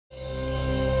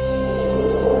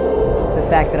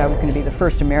fact that I was going to be the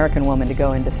first American woman to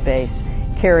go into space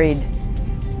carried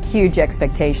huge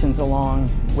expectations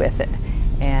along with it.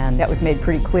 And that was made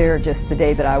pretty clear just the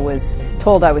day that I was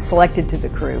told I was selected to the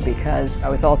crew, because I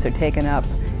was also taken up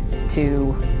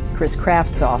to Chris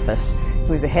Kraft's office,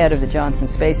 who was the head of the Johnson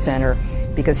Space Center,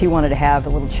 because he wanted to have a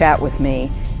little chat with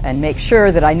me and make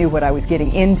sure that I knew what I was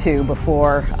getting into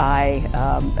before I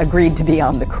agreed to be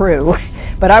on the crew.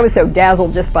 But I was so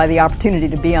dazzled just by the opportunity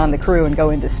to be on the crew and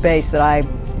go into space that I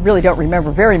really don't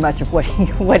remember very much of what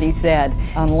he said.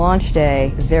 On launch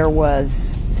day, there was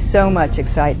so much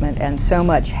excitement and so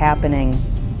much happening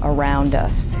around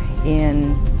us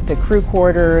in the crew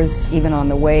quarters, even on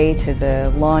the way to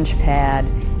the launch pad,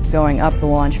 going up the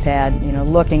launch pad,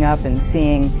 looking up and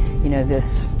seeing, this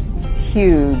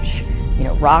huge,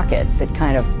 rocket that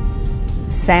kind of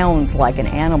sounds like an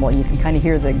animal. You can kind of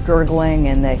hear the gurgling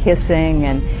and the hissing,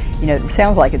 and it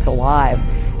sounds like it's alive.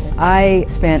 I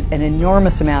spent an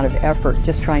enormous amount of effort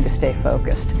just trying to stay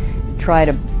focused.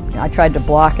 I tried to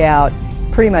block out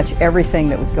pretty much everything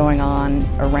that was going on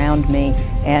around me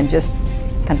and just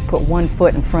kind of put one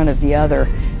foot in front of the other,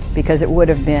 because it would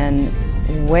have been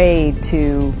way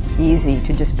too easy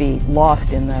to just be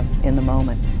lost in the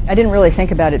moment. I didn't really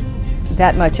think about it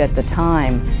that much at the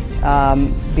time,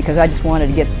 because I just wanted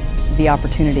to get the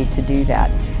opportunity to do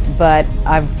that. But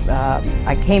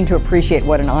I came to appreciate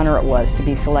what an honor it was to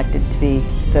be selected to be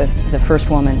the first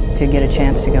woman to get a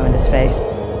chance to go into space.